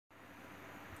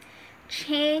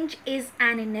Change is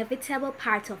an inevitable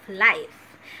part of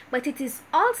life, but it is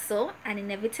also an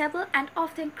inevitable and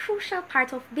often crucial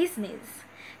part of business.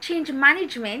 Change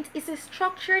management is a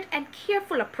structured and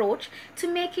careful approach to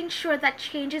making sure that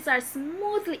changes are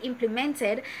smoothly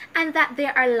implemented and that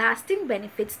there are lasting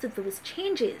benefits to those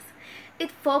changes.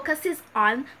 It focuses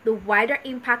on the wider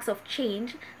impacts of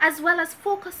change as well as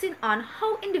focusing on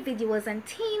how individuals and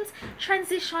teams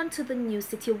transition to the new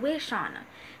situation.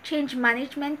 Change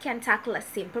management can tackle a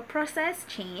simple process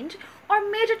change or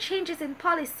major changes in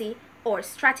policy or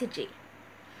strategy.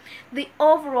 The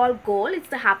overall goal is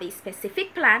to have a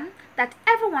specific plan that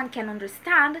everyone can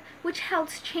understand, which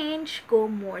helps change go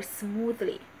more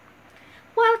smoothly.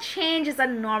 While change is a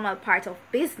normal part of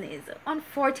business,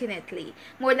 unfortunately,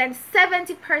 more than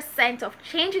 70% of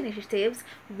change initiatives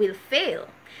will fail.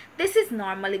 This is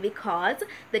normally because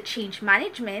the change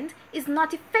management is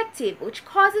not effective, which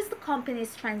causes the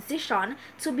company's transition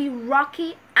to be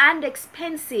rocky and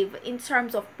expensive in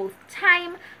terms of both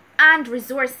time and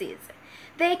resources.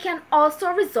 They can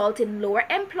also result in lower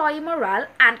employee morale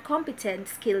and competent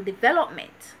skill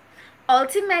development.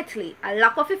 Ultimately, a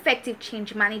lack of effective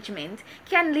change management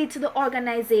can lead to the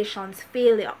organization's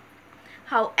failure.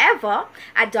 However,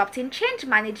 adopting change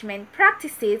management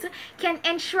practices can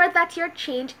ensure that your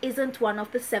change isn't one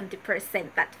of the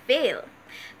 70% that fail.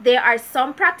 There are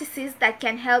some practices that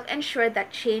can help ensure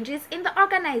that changes in the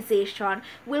organization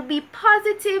will be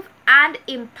positive and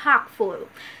impactful.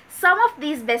 Some of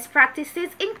these best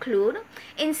practices include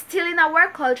instilling a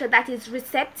work culture that is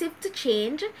receptive to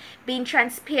change, being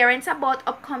transparent about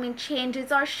upcoming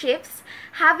changes or shifts,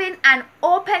 having an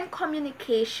open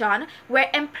communication where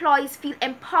employees feel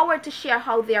empowered to share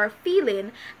how they are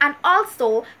feeling, and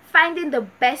also finding the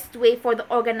best way for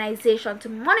the organization to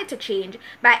monitor change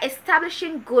by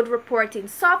establishing good reporting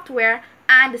software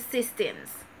and systems.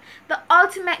 The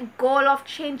ultimate goal of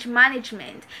change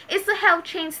management is to help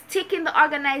change stick in the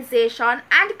organization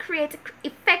and create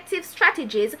effective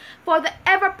strategies for the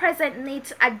ever-present need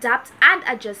to adapt and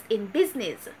adjust in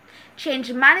business.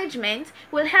 Change management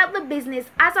will help the business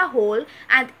as a whole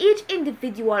and each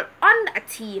individual on a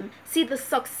team see the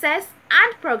success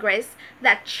and progress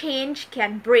that change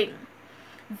can bring.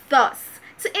 Thus,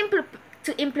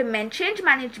 to implement change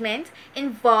management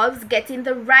involves getting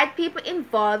the right people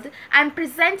involved and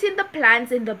presenting the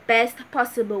plans in the best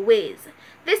possible ways.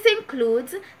 This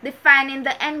includes defining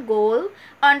the end goal,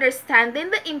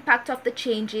 understanding the impact of the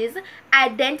changes,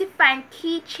 identifying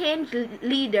key change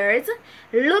leaders,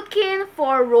 looking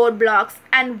for roadblocks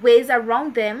and ways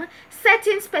around them,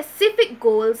 setting specific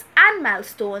goals and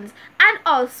milestones, and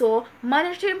also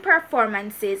monitoring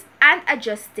performances and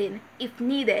adjusting if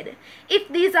needed. If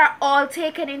these are all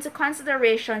taken into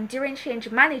consideration during change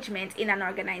management in an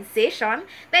organization,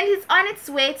 then it is on its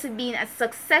way to being a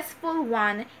successful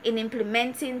one in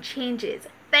implementing changes.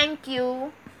 Thank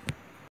you.